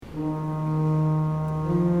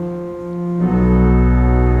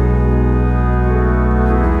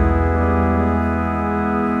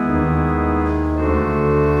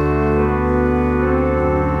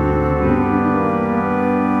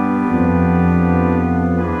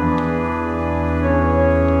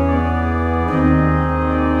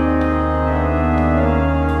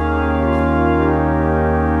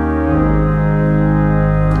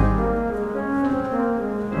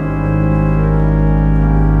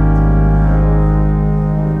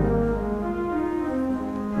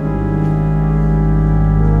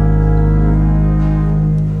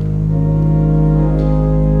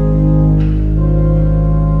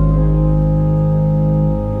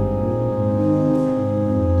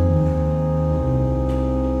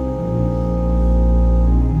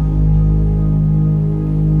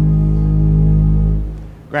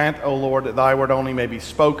Grant, O Lord, that thy word only may be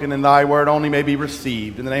spoken and thy word only may be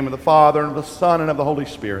received. In the name of the Father, and of the Son, and of the Holy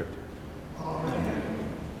Spirit. Amen.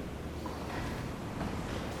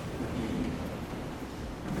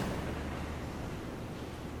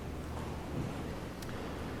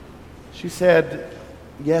 She said,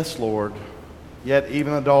 "Yes, Lord, yet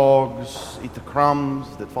even the dogs eat the crumbs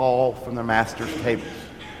that fall from their master's tables."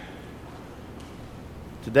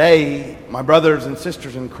 Today, my brothers and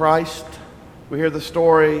sisters in Christ, we hear the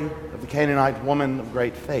story of the Canaanite woman of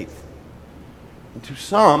great faith. And to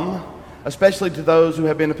some, especially to those who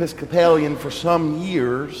have been Episcopalian for some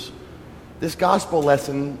years, this gospel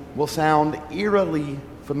lesson will sound eerily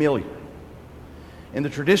familiar. In the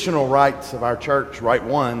traditional rites of our church, Rite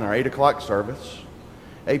 1, our 8 o'clock service,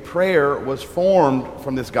 a prayer was formed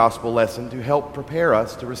from this gospel lesson to help prepare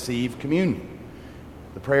us to receive communion.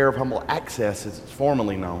 The prayer of humble access, as it's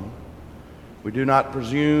formally known. We do not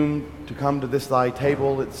presume to come to this thy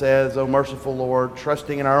table, it says, O merciful Lord,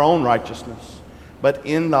 trusting in our own righteousness, but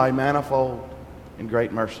in thy manifold and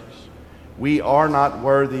great mercies. We are not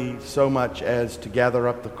worthy so much as to gather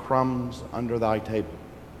up the crumbs under thy table.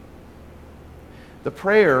 The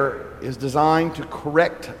prayer is designed to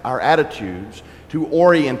correct our attitudes, to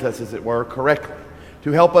orient us, as it were, correctly,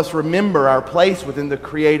 to help us remember our place within the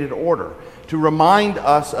created order, to remind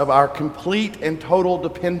us of our complete and total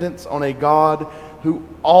dependence on a God who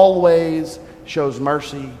always shows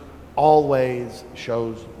mercy, always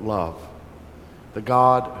shows love, the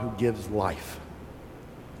God who gives life.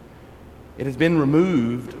 It has been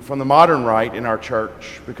removed from the modern rite in our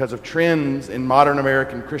church because of trends in modern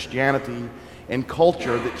American Christianity and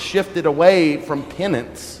culture that shifted away from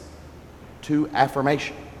penance to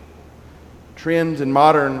affirmation. Trends in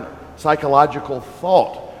modern psychological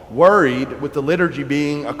thought worried with the liturgy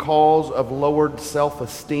being a cause of lowered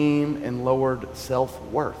self-esteem and lowered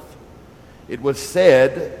self-worth. It was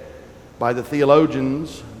said by the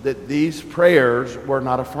theologians that these prayers were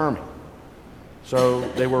not affirming. So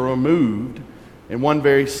they were removed, and one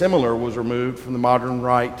very similar was removed from the modern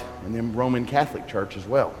rite in the Roman Catholic Church as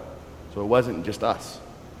well. So it wasn't just us.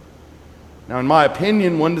 Now, in my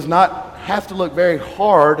opinion, one does not have to look very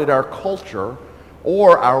hard at our culture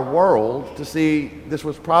or our world to see this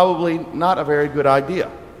was probably not a very good idea,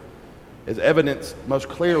 as evidenced most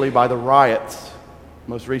clearly by the riots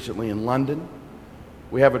most recently in London.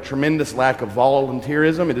 We have a tremendous lack of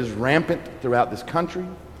volunteerism. It is rampant throughout this country.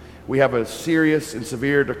 We have a serious and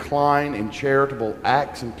severe decline in charitable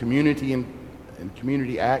acts and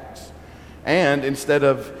community acts. And instead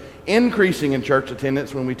of increasing in church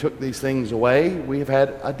attendance when we took these things away, we have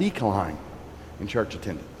had a decline in church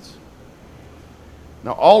attendance.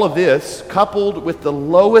 Now, all of this, coupled with the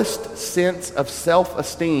lowest sense of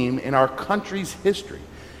self-esteem in our country's history,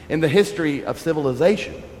 in the history of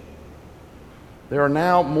civilization, there are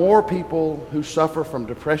now more people who suffer from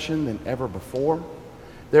depression than ever before.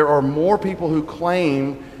 There are more people who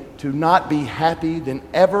claim to not be happy than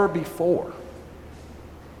ever before.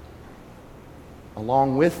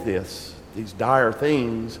 Along with this, these dire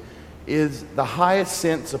things, is the highest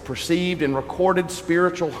sense of perceived and recorded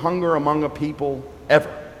spiritual hunger among a people ever.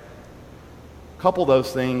 Couple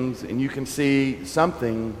those things and you can see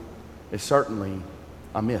something is certainly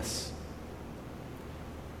amiss.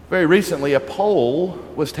 Very recently, a poll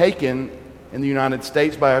was taken in the United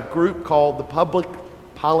States by a group called the Public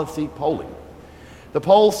Policy Polling. The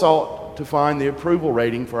poll sought to find the approval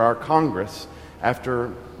rating for our Congress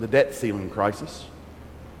after the debt ceiling crisis.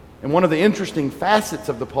 And one of the interesting facets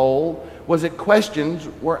of the poll was that questions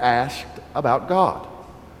were asked about God.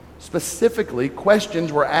 Specifically,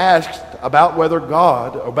 questions were asked about whether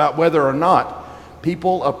or not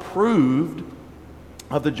people approved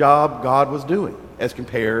of the job God was doing as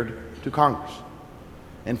compared to Congress.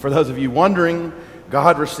 And for those of you wondering,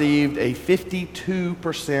 God received a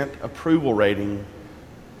 52% approval rating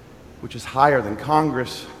which is higher than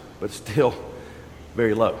Congress, but still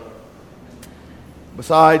very low.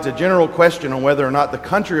 Besides a general question on whether or not the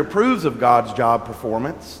country approves of God's job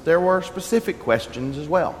performance, there were specific questions as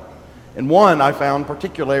well. And one I found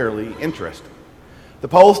particularly interesting. The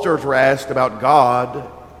pollsters were asked about God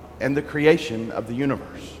and the creation of the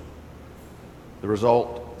universe. The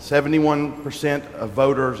result, 71% of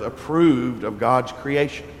voters approved of God's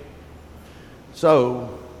creation.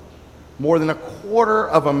 So, more than a quarter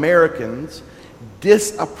of Americans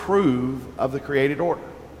disapprove of the created order,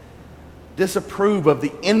 disapprove of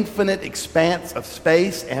the infinite expanse of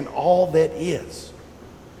space and all that is.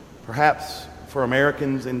 Perhaps for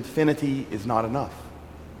Americans, infinity is not enough.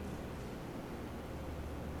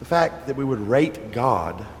 The fact that we would rate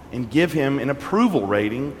God and give him an approval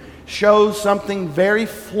rating shows something very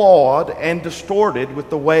flawed and distorted with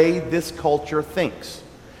the way this culture thinks.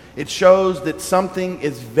 It shows that something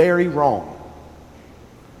is very wrong.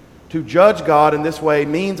 To judge God in this way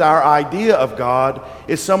means our idea of God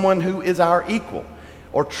is someone who is our equal,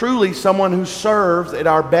 or truly someone who serves at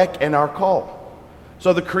our beck and our call.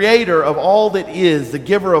 So the creator of all that is, the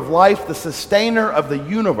giver of life, the sustainer of the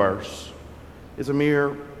universe, is a mere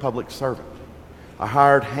public servant, a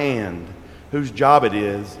hired hand whose job it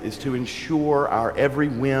is to ensure our every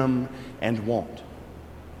whim and want.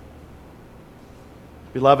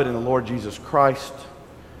 Beloved in the Lord Jesus Christ,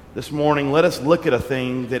 this morning let us look at a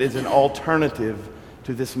thing that is an alternative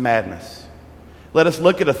to this madness. Let us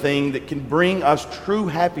look at a thing that can bring us true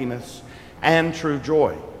happiness and true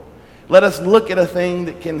joy. Let us look at a thing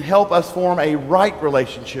that can help us form a right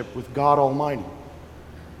relationship with God Almighty.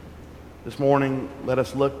 This morning, let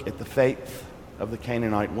us look at the faith of the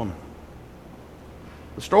Canaanite woman.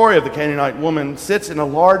 The story of the Canaanite woman sits in a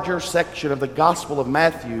larger section of the Gospel of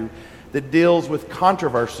Matthew that deals with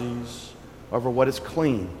controversies over what is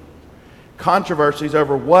clean. Controversies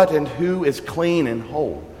over what and who is clean and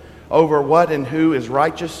whole, over what and who is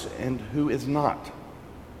righteous and who is not.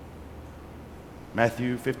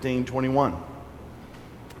 Matthew 15:21.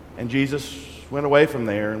 And Jesus went away from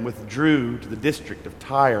there and withdrew to the district of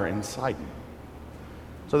Tyre and Sidon.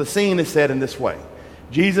 So the scene is set in this way.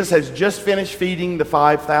 Jesus has just finished feeding the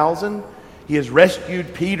 5,000. He has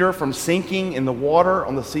rescued Peter from sinking in the water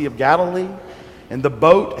on the Sea of Galilee, and the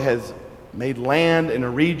boat has made land in a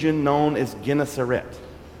region known as Gennesaret,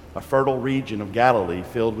 a fertile region of Galilee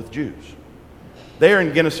filled with Jews. There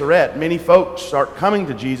in Gennesaret, many folks start coming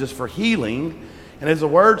to Jesus for healing, and as the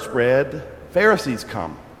word spread, Pharisees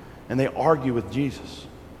come, and they argue with Jesus.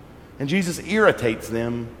 And Jesus irritates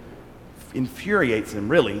them, infuriates them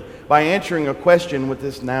really, by answering a question with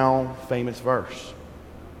this now famous verse.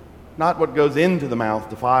 Not what goes into the mouth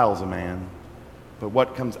defiles a man, but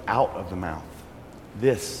what comes out of the mouth.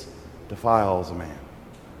 This defiles a man.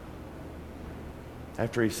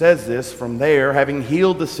 After he says this, from there, having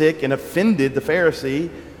healed the sick and offended the Pharisee,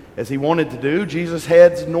 as he wanted to do, Jesus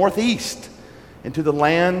heads northeast into the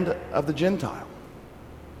land of the Gentile.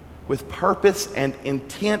 With purpose and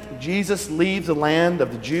intent, Jesus leaves the land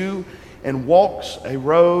of the Jew and walks a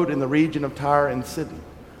road in the region of Tyre and Sidon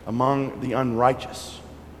among the unrighteous.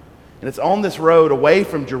 And it's on this road away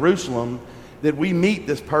from Jerusalem that we meet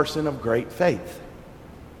this person of great faith.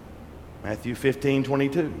 Matthew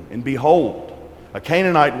 15:22. And behold, a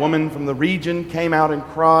Canaanite woman from the region came out and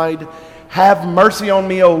cried, "Have mercy on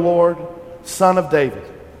me, O Lord, Son of David.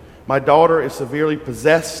 My daughter is severely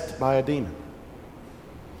possessed by a demon."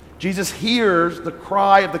 Jesus hears the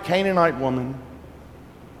cry of the Canaanite woman,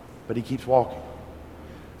 but he keeps walking.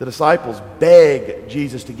 The disciples beg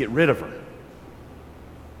Jesus to get rid of her.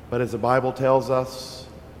 But as the Bible tells us,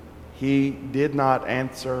 he did not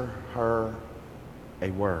answer her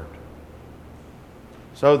a word.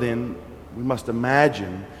 So then, we must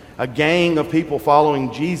imagine a gang of people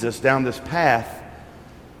following Jesus down this path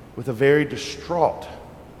with a very distraught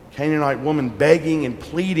Canaanite woman begging and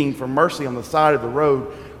pleading for mercy on the side of the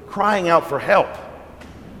road, crying out for help.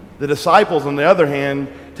 The disciples, on the other hand,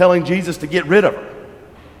 telling Jesus to get rid of her.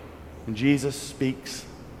 And Jesus speaks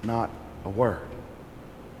not a word.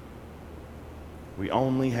 We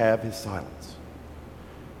only have his silence.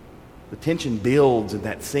 The tension builds in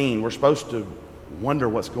that scene. We're supposed to wonder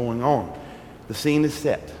what's going on. The scene is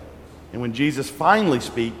set. And when Jesus finally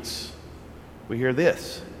speaks, we hear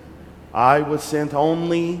this: "I was sent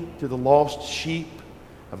only to the lost sheep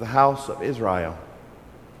of the house of Israel."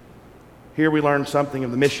 Here we learn something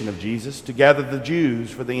of the mission of Jesus, to gather the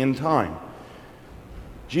Jews for the end time.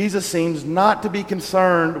 Jesus seems not to be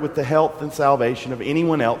concerned with the health and salvation of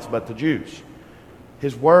anyone else but the Jews.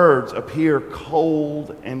 His words appear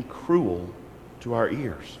cold and cruel to our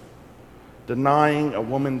ears, denying a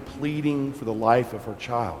woman pleading for the life of her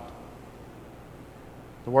child.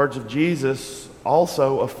 The words of Jesus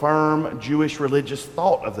also affirm Jewish religious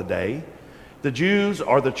thought of the day. The Jews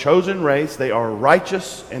are the chosen race. They are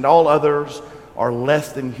righteous, and all others are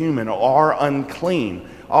less than human, or are unclean.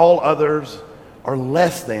 All others are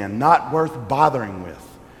less than, not worth bothering with.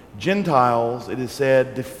 Gentiles, it is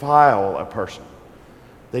said, defile a person.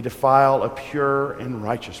 They defile a pure and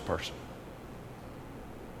righteous person.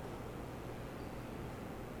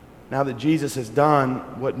 Now that Jesus has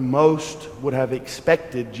done what most would have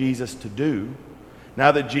expected Jesus to do,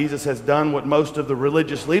 now that Jesus has done what most of the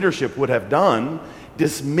religious leadership would have done,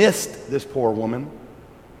 dismissed this poor woman,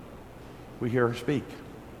 we hear her speak.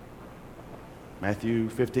 Matthew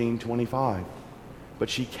 15:25. But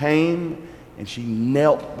she came and she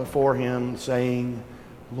knelt before him, saying,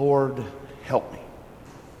 "Lord, help me."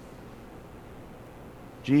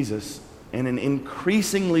 Jesus, in an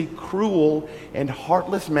increasingly cruel and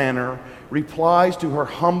heartless manner, replies to her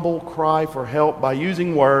humble cry for help by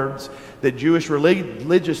using words that Jewish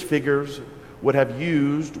religious figures would have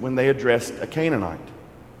used when they addressed a Canaanite.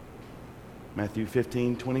 Matthew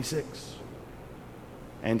 15:26.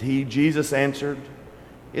 And he, Jesus, answered,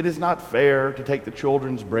 "It is not fair to take the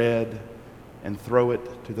children's bread and throw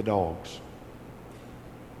it to the dogs."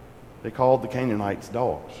 They called the Canaanites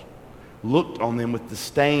dogs, looked on them with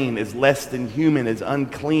disdain as less than human, as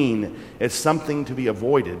unclean, as something to be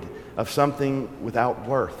avoided, of something without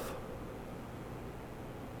worth.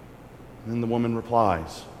 And then the woman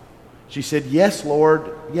replies. She said, "Yes,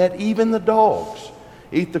 Lord, yet even the dogs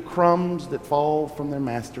eat the crumbs that fall from their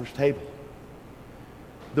master's table."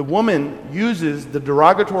 The woman uses the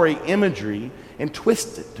derogatory imagery and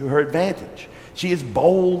twists it to her advantage. She is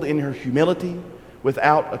bold in her humility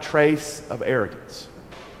without a trace of arrogance.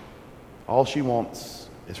 All she wants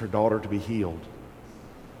is her daughter to be healed.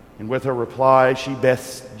 And with her reply, she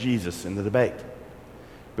bests Jesus in the debate.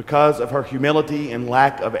 Because of her humility and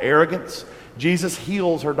lack of arrogance, Jesus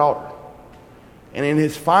heals her daughter. And in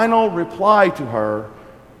his final reply to her,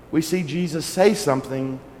 we see Jesus say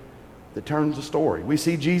something that turns the story. We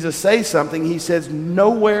see Jesus say something he says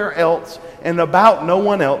nowhere else and about no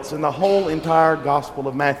one else in the whole entire Gospel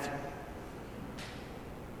of Matthew.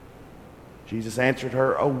 Jesus answered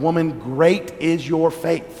her, "O woman, great is your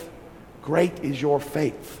faith. Great is your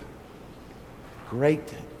faith.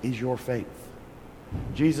 Great is your faith."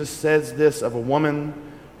 Jesus says this of a woman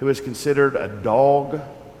who is considered a dog,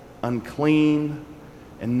 unclean,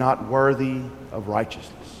 and not worthy of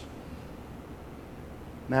righteousness.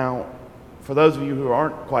 Now, for those of you who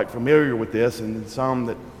aren't quite familiar with this, and some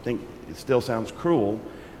that think it still sounds cruel,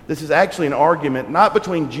 this is actually an argument not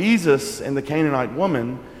between Jesus and the Canaanite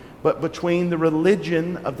woman, but between the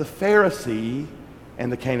religion of the Pharisee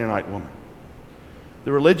and the Canaanite woman.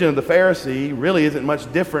 The religion of the Pharisee really isn't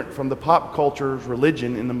much different from the pop culture's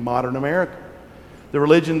religion in the modern America. The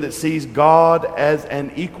religion that sees God as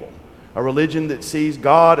an equal, a religion that sees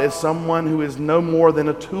God as someone who is no more than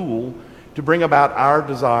a tool to bring about our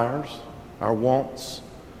desires, our wants,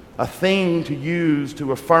 a thing to use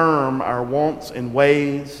to affirm our wants and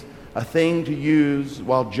ways, a thing to use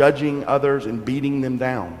while judging others and beating them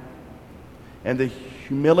down. And the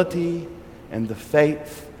humility and the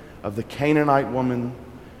faith of the Canaanite woman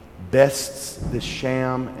bests this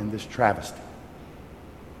sham and this travesty.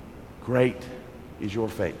 Great is your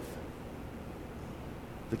faith.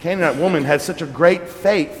 The Canaanite woman has such a great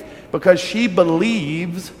faith because she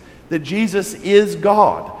believes that Jesus is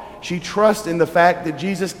God. She trusts in the fact that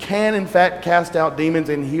Jesus can, in fact, cast out demons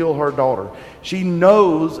and heal her daughter. She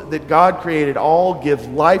knows that God created all, gives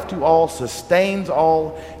life to all, sustains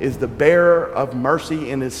all, is the bearer of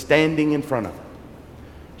mercy, and is standing in front of her.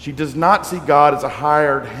 She does not see God as a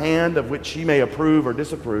hired hand of which she may approve or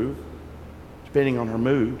disapprove, depending on her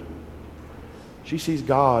mood. She sees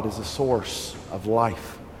God as a source of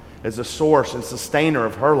life, as a source and sustainer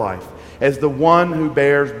of her life, as the one who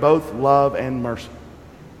bears both love and mercy.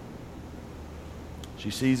 She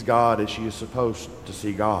sees God as she is supposed to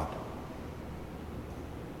see God.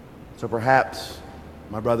 So perhaps,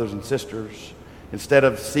 my brothers and sisters, instead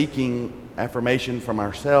of seeking affirmation from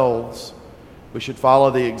ourselves, we should follow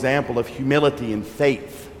the example of humility and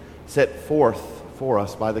faith set forth for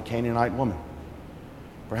us by the Canaanite woman.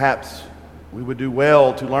 Perhaps we would do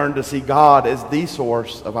well to learn to see God as the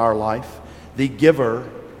source of our life, the giver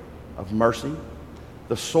of mercy,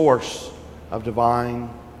 the source of divine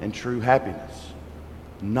and true happiness,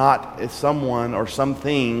 not as someone or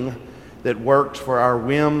something that works for our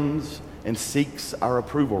whims and seeks our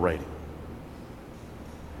approval rating.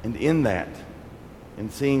 And in that, in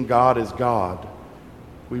seeing God as God,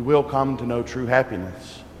 we will come to know true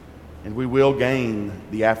happiness, and we will gain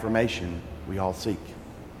the affirmation we all seek.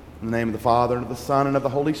 In the name of the Father, and of the Son, and of the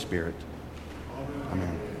Holy Spirit.